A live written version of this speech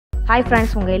Hi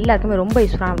friends, உங்க எல்லாருக்குமே ரொம்ப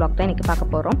யூஸ்ஃபுல்லான vlog தான் இன்னைக்கு பார்க்க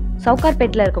போறோம்.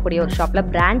 Sowcarpetல இருக்கக்கூடிய ஒரு ஷாப்ல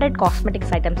branded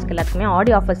cosmetics items எல்லாத்துக்குமே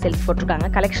ஆடி ஆஃபர் சேல்ஸ் போட்டுருக்காங்க.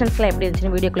 கலெக்ஷன்ஸ்லாம் எப்படி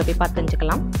இருந்துச்சுன்னு வீடியோக்குள்ள போய் பார்த்து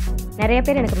தெரிஞ்சுக்கலாம். நிறைய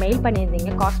பேர் எனக்கு மெயில்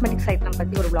பண்ணியிருந்தீங்க காஸ்மெட்டிக்ஸ் ஐட்டம்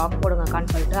பத்தி ஒரு vlog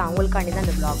போடுங்கக்கான்னு சொல்லிட்டு அவங்களுக்காண்டி தான்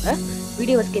இந்த vlog.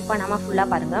 வீடியோவை ஸ்கிப் பண்ணாம ஃபுல்லா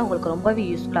பாருங்க. உங்களுக்கு ரொம்பவே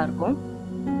யூஸ்ஃபுல்லா இருக்கும்.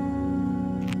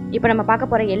 இப்போ நம்ம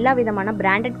பார்க்க போற எல்லா விதமான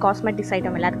branded cosmetics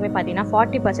item எல்லாத்துக்குமே பாத்தீங்கன்னா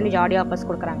 40% ஆடி ஆஃபர்ஸ்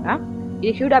கொடுக்குறாங்க.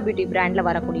 இது HudaBeauty பிராண்ட்ல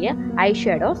வரக்கூடிய ஐ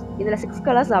ஷேடோஸ். இதுல 6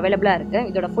 கலர்ஸ் அவைலபிளா இருக்கு.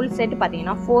 இதோட ஃபுல் செட்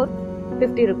பாத்தீங்கன்னா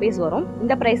 450 rupees வரும்.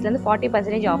 இந்த பிரைஸ்ல இருந்து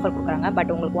 40% ஆஃபர் கொடுக்குறாங்க. பட்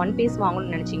உங்களுக்கு ஒன் பீஸ்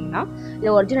வாங்கணும்னு நினைச்சீங்கன்னா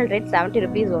இது ஒரிஜினல் ரேட் 70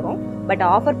 rupees வரும். பட்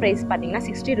ஆஃபர் பிரைஸ் பாத்தீங்கன்னா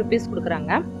 60 rupees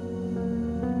கொடுக்குறாங்க.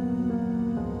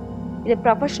 இது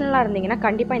ப்ரொஃபஷனலா இருந்தீங்கன்னா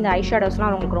கண்டிப்பா இந்த ஐ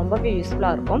ஷேடோஸ்லாம் உங்களுக்கு ரொம்பவே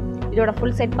யூஸ்ஃபுல்லா இருக்கும். இதோட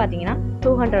ஃபுல் செட் பாத்தீங்கன்னா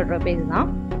 200 rupees தான்.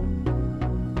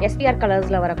 SPR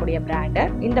கலர்ஸ்ல வரக்கூடிய பிராண்ட்.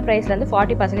 இந்த பிரைஸ்ல இருந்து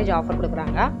 40% ஆஃபர்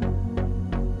கொடுக்குறாங்க.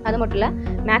 அது மட்டும் இல்ல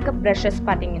மேக்கப் பிரஷஸ்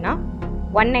பாத்தீங்கன்னா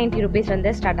 190 rupees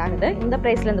இருந்து ஸ்டார்ட் ஆகுது. இந்த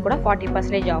பிரைஸ்ல இருந்து கூட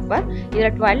 40% ஆஃபர். இதுல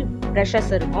 12 பிரஷஸ்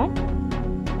இருக்கும்.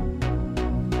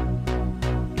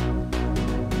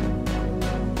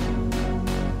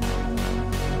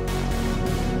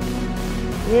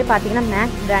 இதே பாத்தீங்கன்னா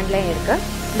மேக் பிராண்ட்லயும் இருக்கு.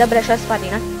 இந்த பிரஷஸ்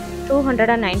பாத்தீங்கன்னா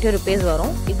 290 rupees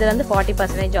வரும். இதுல இருந்து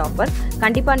 40% ஆஃபர்.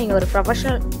 கண்டிப்பா நீங்க ஒரு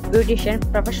ப்ரொஃபஷனல் பியூட்டிஷியன்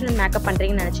ப்ரொஃபஷனல் மேக்கப்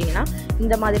பண்றீங்கன்னு நினைச்சீங்கன்னா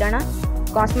இந்த மாதிரியான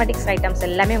காஸ்மெட்டிக்ஸ் ஐட்டம்ஸ்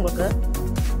எல்லாமே உங்களுக்கு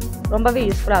ரொம்பவே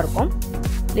யூஸ்ஃபுல்லாக இருக்கும்.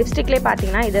 லிப்ஸ்டிக்லேயே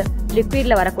பார்த்தீங்கன்னா இது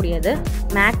லிக்விடில் வரக்கூடியது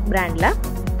மேக் பிராண்டில்.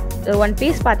 ஒன்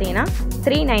பீஸ் பார்த்தீங்கன்னா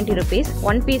 390 rupees.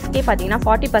 ஒன் பீஸ்க்கே பார்த்தீங்கன்னா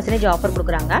 40% ஆஃபர்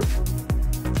கொடுக்குறாங்க.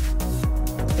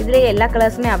 இதுலேயே எல்லா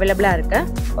கலர்ஸுமே அவைலபிளாக இருக்கு.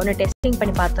 ஒன்று டெஸ்டிங்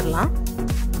பண்ணி பார்த்துடலாம்.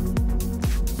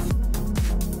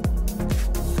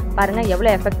 பாருங்கள்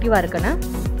எவ்வளோ எஃபெக்டிவாக இருக்குன்னு.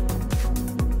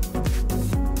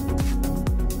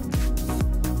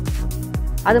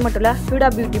 அது மட்டும் இல்ல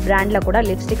HudaBeauty பிராண்ட்ல கூட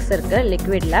லிப்ஸ்டிக்ஸ் இருக்கு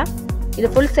லிக்விட்ல. இது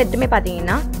ஃபுல் செட்டுமே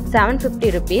பாத்தீங்கன்னா 750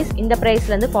 rupees. இந்த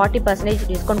பிரைஸ்ல இருந்து 40%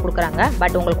 டிஸ்கவுண்ட் கொடுக்குறாங்க.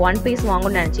 பட் உங்களுக்கு ஒன் பீஸ்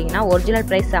வாங்கணும்னு நினைச்சீங்கன்னா original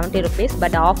price 70 rupees.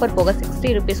 But offer போக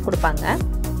 60 rupees கொடுப்பாங்க.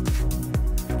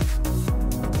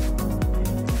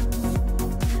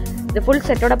 இது ஃபுல்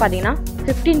செட்டோட பாத்தீங்கன்னா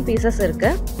 15 pieces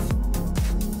இருக்கு.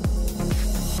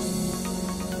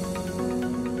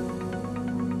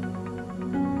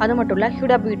 அது மட்டும் இல்ல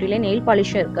HudaBeautyல நெயில்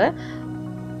பாலிஷ் இருக்கு.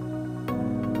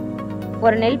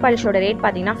 ஒரு நெயில் பாலிஷோட ரேட்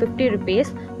பார்த்தீங்கன்னா 50 rupees.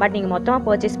 பட் நீங்கள் மொத்தமாக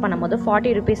பர்ச்சேஸ் பண்ணும்போது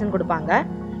 40 rupeesன்னு கொடுப்பாங்க.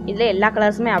 இதில் எல்லா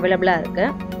கலர்ஸுமே அவைலபிளாக இருக்கு.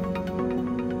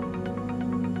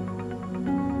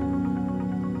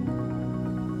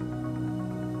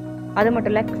 அது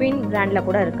மட்டும் இல்லை குவீன் பிராண்டில்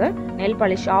கூட இருக்கு நெயில்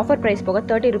பாலிஷ். ஆஃபர் ப்ரைஸ் போக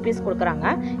 30 rupees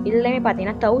கொடுக்குறாங்க. இதுலேயுமே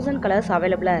பார்த்தீங்கன்னா 1000 கலர்ஸ்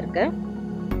அவைலபிளாக இருக்கு.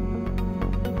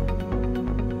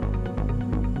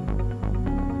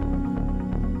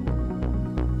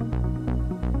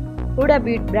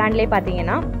 HudaBeauty பிராண்ட்லேயே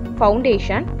பார்த்தீங்கன்னா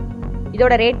ஃபவுண்டேஷன்.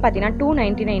 இதோட ரேட் பார்த்தீங்கன்னா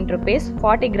 299 rupees.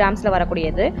 40 கிராம்ஸில்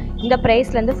வரக்கூடியது. இந்த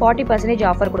ப்ரைஸ்லேருந்து 40%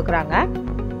 ஆஃபர் கொடுக்குறாங்க.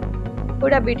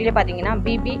 HudaBeautyல பார்த்தீங்கன்னா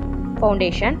பிபி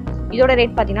ஃபவுண்டேஷன். இதோட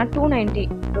ரேட் பார்த்தீங்கன்னா 290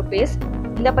 rupees.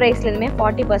 இந்த ப்ரைஸ்லேருந்துமே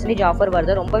 40% ஆஃபர்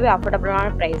வருது. ரொம்பவே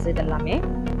அஃபோர்டபுளான ப்ரைஸ் இதெல்லாமே.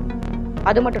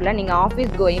 அது மட்டும் இல்லை நீங்கள்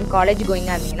ஆஃபீஸ் கோயிங் காலேஜ்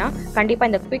கோயிங்காக இருந்தீங்கன்னா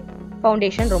கண்டிப்பாக இந்த குவிக்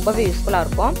ஃபவுண்டேஷன் ரொம்பவே யூஸ்ஃபுல்லாக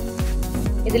இருக்கும்.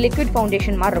 இது லிக்விட்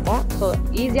ஃபவுண்டேஷன் மாதிரி இருக்கும். ஸோ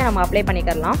ஈஸியாக நம்ம அப்ளை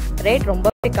பண்ணிக்கலாம். ரேட்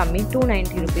ரொம்பவே கம்மி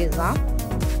 290 rupees தான்.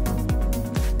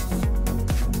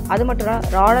 அது மட்டும் இல்லை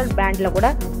ராரல் பிராண்டில் கூட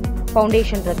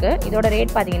ஃபவுண்டேஷன் இருக்குது. இதோட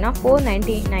ரேட் பார்த்தீங்கன்னா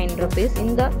 499 rupees.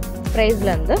 இந்த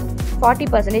ப்ரைஸ்லேருந்து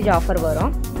 40% ஆஃபர்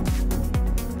வரும்.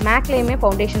 மேக்லேயுமே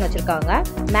ஃபவுண்டேஷன் வச்சுருக்காங்க.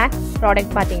 மேக்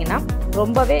ப்ராடக்ட் பார்த்தீங்கன்னா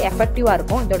ரொம்பவே எஃபெக்டிவாக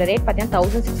இருக்கும். இதோட ரேட் பார்த்தீங்கன்னா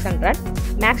 1600.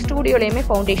 மேக் ஸ்டூடியோலையுமே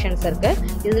ஃபவுண்டேஷன்ஸ் இருக்குது.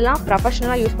 இதெல்லாம்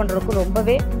ப்ரொஃபஷனலாக யூஸ் பண்ணுறதுக்கு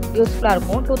ரொம்பவே யூஸ்ஃபுல்லாக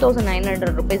இருக்கும்.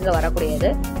 2900 rupeesல வரக்கூடியது.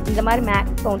 இந்த மாதிரி மேக்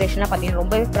ஃபவுண்டேஷன்லாம் பார்த்தீங்கன்னா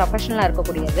ரொம்பவே ப்ரொஃபஷனலாக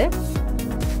இருக்கக்கூடியது.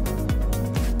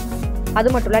 அது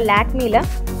மட்டும் இல்லை லாக்மியில்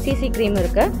சிசி க்ரீம்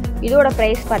இருக்குது. இதோட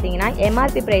ப்ரைஸ் பார்த்தீங்கன்னா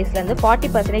எம்ஆர்பி ப்ரைஸ்லேருந்து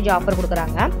 40% ஆஃபர்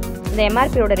கொடுக்குறாங்க. இந்த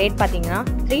எம்ஆர்பியோட ரேட் பார்த்தீங்கன்னா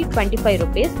 325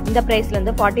 rupees. இந்த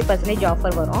ப்ரைஸ்லேருந்து 40%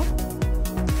 ஆஃபர் வரும்.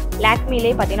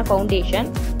 லாக்மிலே பார்த்தீங்கன்னா ஃபவுண்டேஷன்.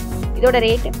 இதோட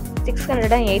ரேட்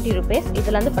 680 rupees.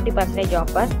 இதுலேருந்து 40%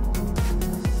 ஆஃபர்.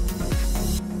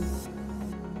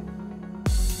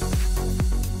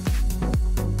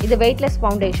 இது வெயிட்லெஸ்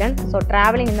ஃபவுண்டேஷன். ஸோ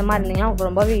ட்ராவலிங் இந்த மாதிரி இருந்தீங்கன்னா உங்களுக்கு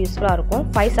ரொம்பவே யூஸ்ஃபுல்லாக இருக்கும்.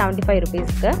 575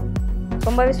 rupeesக்கு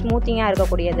ரொம்பவே ஸ்மூத்திங்காக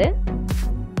இருக்கக்கூடியது.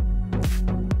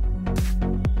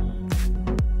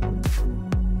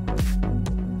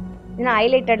 இன்னும்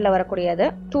ஹைலைட்டடில் வரக்கூடியது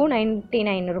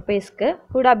 299 rupeesக்கு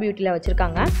HudaBeautyல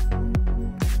வச்சுருக்காங்க.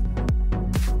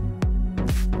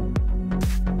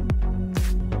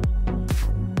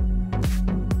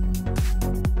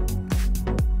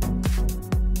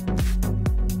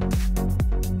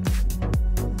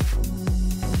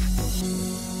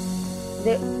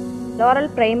 இது Loreal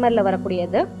primerல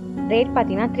வரக்கூடியது ரேட்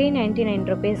பார்த்தீங்கன்னா 399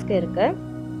 ருபீஸ்க்கு இருக்கு.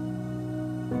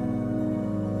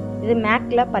 இது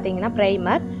மேக்ல பார்த்தீங்கன்னா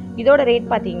பிரைமர். இதோட ரேட்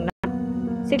பார்த்தீங்கன்னா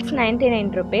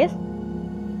 699 ருபீஸ்.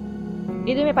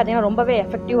 இதுவுமே பார்த்தீங்கன்னா ரொம்பவே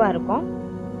எஃபெக்டிவாக இருக்கும்.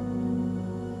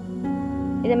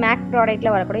 இது மேக்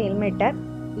ப்ராடக்ட்டில் வரக்கூடிய இல்மிட்டர்.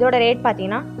 இதோட ரேட்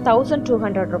பார்த்தீங்கன்னா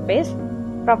 1200 ருபீஸ்.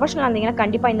 ப்ரொஃபஷனல் இருந்தீங்கன்னா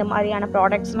கண்டிப்பாக இந்த மாதிரியான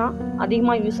ப்ராடக்ட்ஸ்லாம்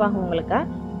அதிகமாக யூஸ் ஆகும் உங்களுக்கு.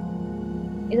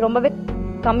 இது ரொம்பவே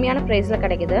கம்மியான ப்ரைஸில்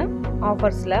கிடைக்குது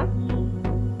ஆஃபர்ஸில்.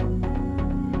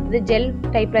 இது ஜெல்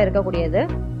டைப்பில் இருக்கக்கூடியது.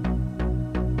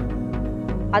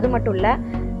 அது மட்டும் இல்லை,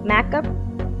 மேக்கப்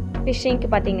ஃபிஷிங்க்கு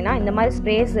பார்த்தீங்கன்னா இந்த மாதிரி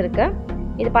ஸ்ப்ரேஸ் இருக்குது.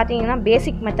 இது பார்த்தீங்கன்னா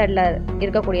பேசிக் மெத்தடில்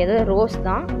இருக்கக்கூடியது ரோஸ்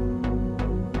தான்.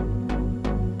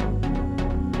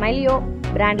 மலியோ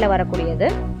பிராண்டில் வரக்கூடியது.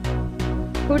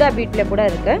 HudaBeautyல கூட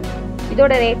இருக்குது.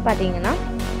 இதோட ரேட் பார்த்தீங்கன்னா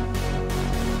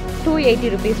 280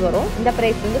 ருபீஸ் வரும். இந்த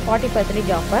ப்ரைஸ் வந்து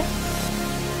 40% ஆஃபர்.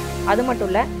 அது மட்டும்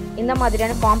இல்லை, இந்த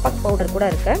மாதிரியான காம்பாக்ட் பவுடர் கூட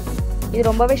இருக்குது. இது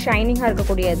ரொம்பவே ஷைனிங்காக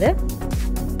இருக்கக்கூடியது.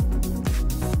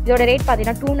 இதோட ரேட்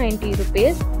பார்த்தீங்கன்னா 290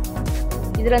 ருபீஸ்.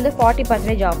 இதில் வந்து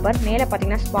 40% ஆஃபர். மேலே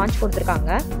பார்த்தீங்கன்னா ஸ்பாஞ்ச்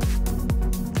கொடுத்துருக்காங்க.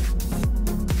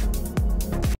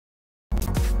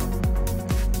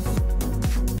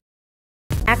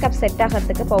 மேக்கப் செட்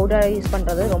ஆகிறதுக்கு பவுடர் யூஸ்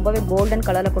பண்ணுறது ரொம்பவே கோல்டன்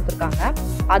கலரில் கொடுத்துருக்காங்க.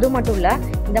 அது மட்டும் இல்லை,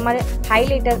 இந்த மாதிரி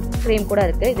ஹைலைட்டர் க்ரீம் கூட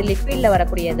இருக்குது. இது லிக்விடில்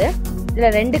வரக்கூடியது.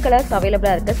 இதில் 2 கலர்ஸ்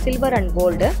அவைலபிளாக இருக்குது, சில்வர் அண்ட்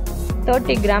கோல்டு.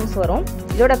 30 கிராம்ஸ் வரும்.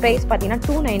 இதோட ப்ரைஸ் பார்த்தீங்கன்னா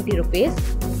 290 ருபீஸ்.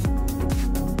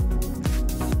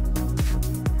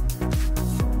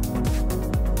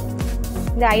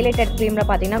 இந்த ஹைலைட்டட் க்ரீமில்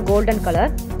பார்த்தீங்கன்னா கோல்டன்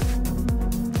கலர்.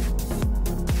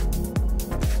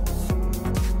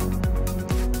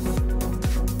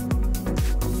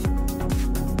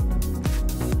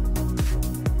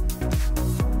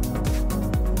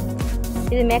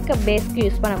 இது மேக்கப் பேஸ்க்கு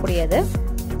யூஸ் பண்ணக்கூடியது.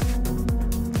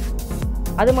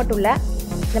 அது மட்டும் இல்லை,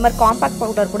 இந்த மாதிரி காம்பாக்ட்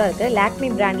பவுடர் கூட இருக்குது. லாக்மி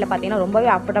பிராண்டில் பார்த்தீங்கன்னா ரொம்பவே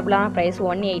அஃபோர்டபுளான ப்ரைஸ்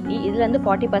 180. இதில் வந்து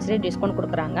 40% டிஸ்கவுண்ட்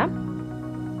கொடுக்குறாங்க.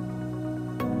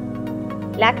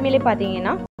 லாக்மிலே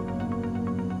பார்த்தீங்கன்னா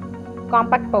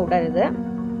காம்பாக்ட் பவுடர்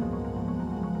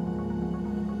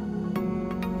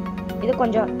இது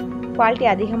கொஞ்சம் குவாலிட்டி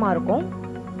அதிகமாக இருக்கும்.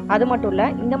 அது மட்டும் இல்லை,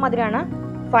 இந்த மாதிரியான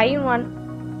 5-in-1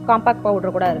 காம்பாக்ட்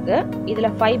பவுடர் கூட இருக்குது. இதில்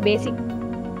 5 பேசிக்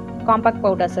காம்பாக்ட்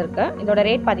பவுடர்ஸ் இருக்கு. இதோட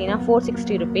ரேட் பார்த்தீங்கன்னா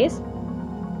 460 ருபீஸ்.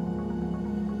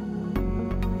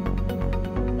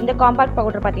 இந்த காம்பாக்ட்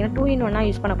பவுடர் பார்த்தீங்கன்னா 2-in-1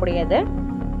 யூஸ் பண்ணக்கூடியது.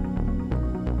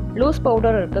 லூஸ்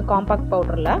பவுடர் இருக்கு. காம்பாக்ட்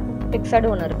பவுடரில் ஃபிக்ஸடு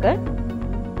ஒன்று இருக்கு.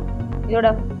 இதோட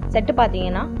செட்டு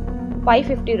பார்த்தீங்கன்னா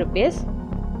 550 ருபீஸ்.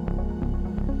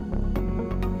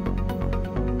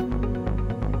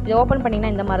 இது ஓப்பன்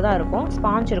பண்ணிங்கன்னா இந்த மாதிரி தான் இருக்கும்.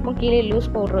 ஸ்பாஞ்ச் இருக்கும். கீழே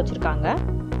லூஸ் பவுடர் வச்சுருக்காங்க.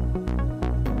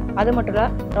 அது மட்டும் இல்லை,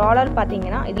 ரோலர்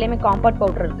பார்த்தீங்கன்னா இதுலேயுமே காம்பாக்ட்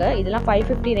பவுடர் இருக்குது. இதெல்லாம்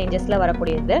 550 ரேஞ்சஸில்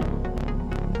வரக்கூடியது.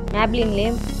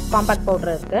 மேப்லின்லேயும் காம்பாக்ட்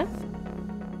பவுடர் இருக்குது.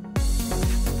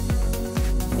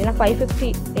 இதெல்லாம் 550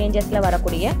 ரேஞ்சஸில்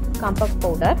வரக்கூடிய காம்பாக்ட்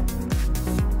பவுடர்.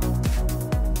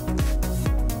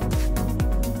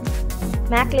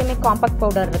 மேக்லேயுமே காம்பாக்ட்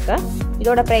பவுடர் இருக்குது.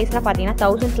 இதோட ப்ரைஸ்லாம் பார்த்தீங்கன்னா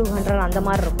 1200 அந்த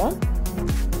மாதிரி இருக்கும்.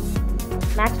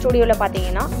 மேக் ஸ்டுடியோவில்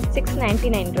பார்த்தீங்கன்னா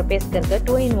 699 ருபீஸ்க்கு இருக்குது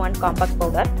 2-in-1 காம்பாக்ட்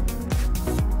பவுடர்.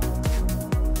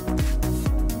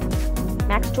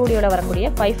 மேக் ஸ்டுடியோவில் வரக்கூடிய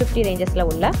 550 ரேஞ்சஸில்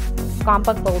உள்ள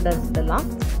காம்பாக்ட் பவுடர்ஸ் இதெல்லாம்.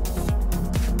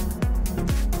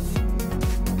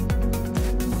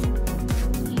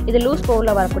 இது லூஸ்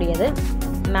பவுடரில் வரக்கூடியது.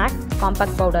 மேக்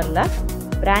காம்பாக்ட் பவுடரில்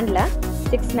பிராண்டில்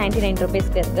 699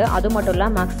 ருபீஸ்க்கு இருக்குது. அது மட்டும் இல்லை,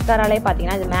 மஸ்காராலே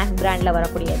பார்த்தீங்கன்னா இது மேக் பிராண்டில்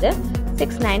வரக்கூடியது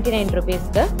 699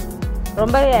 ருபீஸ்க்கு.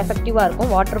 ரொம்பவே எஃபெக்டிவாக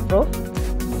இருக்கும். Water proof.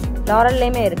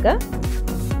 லாரல்லையுமே இருக்குது.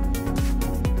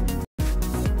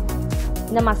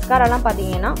 இந்த மஸ்காராலாம்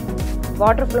பார்த்தீங்கன்னா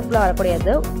வாட்டர் ப்ரூஃபில்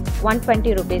வரக்கூடியது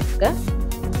 120 ருபீஸ்க்கு.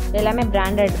 எல்லாமே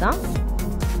பிராண்டட் தான்.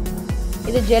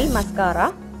 இது ஜெல் மஸ்காரா.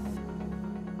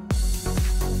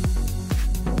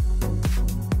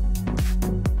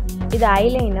 இது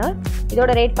ஐலைனர்.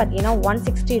 இதோட ரேட் பார்த்தீங்கன்னா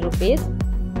 160 ருபீஸ்.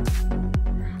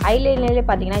 ஐலைனர்லேயே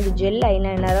பார்த்தீங்கன்னா இது ஜெல்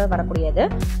ஐலைனர் வரக்கூடியது.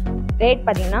 ரேட்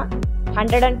பார்த்தீங்கன்னா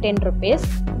 110 ருபீஸ்.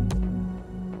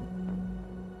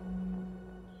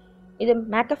 இது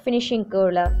மேக்கப் ஃபினிஷிங்க்கு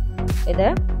உள்ள இது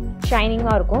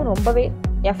ஷைனிங்காக இருக்கும். ரொம்பவே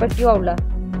எஃபெக்டிவாக உள்ள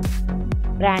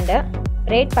பிராண்டு.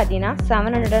 ரேட் பார்த்தீங்கன்னா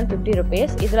 750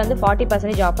 ருபீஸ். இதில் வந்து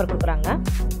 40% ஆஃபர் கொடுக்குறாங்க.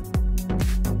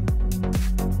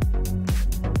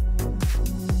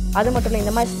 அது மட்டும் இல்லை,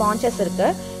 இந்த மாதிரி ஸ்பான்சர்ஸ்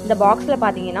இருக்குது. இந்த பாக்ஸில்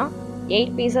பார்த்தீங்கன்னா 8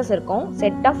 பீசஸ் இருக்கும்.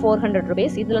 செட்டாக 400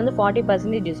 ருபீஸ். இதில் வந்து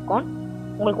 40% டிஸ்கவுண்ட்.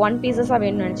 உங்களுக்கு 1 பீசஸாக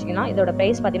வேணும்னு நினச்சிங்கன்னா இதோட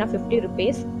ப்ரைஸ் பார்த்தீங்கன்னா 50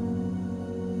 ருபீஸ்.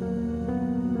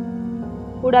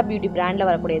 HudaBeauty பிராண்டில்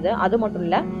வரக்கூடியது. அது மட்டும்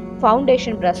இல்லை,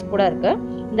 ஃபவுண்டேஷன் ப்ரஷ் கூட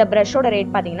இருக்குது. இந்த ப்ரஷோட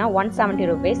ரேட் பார்த்தீங்கன்னா 170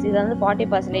 ருபீஸ். இது வந்து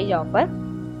 40% ஆஃபர்.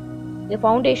 இது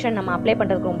ஃபவுண்டேஷன் நம்ம அப்ளை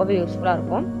பண்ணுறதுக்கு ரொம்பவே யூஸ்ஃபுல்லாக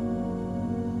இருக்கும்.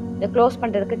 இதை க்ளோஸ்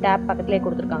பண்ணுறதுக்கு டேப் பக்கத்துலேயே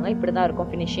கொடுத்துருக்காங்க. இப்படி தான் இருக்கும்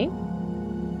ஃபினிஷிங்.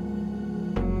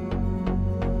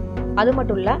 அது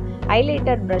மட்டும் இல்லை,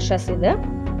 ஹைலைட்டர் ப்ரஷஸ் இது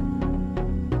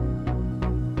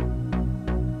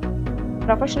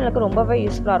ப்ரொஃபஷனலுக்கு ரொம்பவே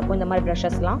யூஸ்ஃபுல்லாக இருக்கும் இந்த மாதிரி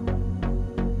ப்ரஷஸ்லாம்.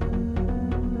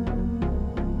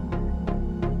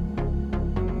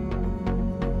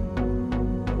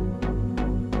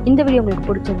 இந்த வீடியோ உங்களுக்கு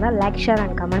பிடிச்சிருந்தா லைக், ஷேர்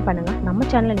அண்ட் கமெண்ட் பண்ணுங்கள். நம்ம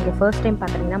சேனலை நீங்கள் ஃபர்ஸ்ட் டைம்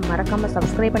பார்க்குறீங்கன்னா மறக்காமல்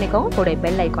சப்ஸ்கிரைப் பண்ணிக்கோங்க. கூட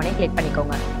பெல் ஐக்கானே கிளிக்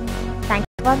பண்ணிக்கோங்க.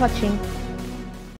 தேங்க்ஸ் ஃபார் வாட்சிங்.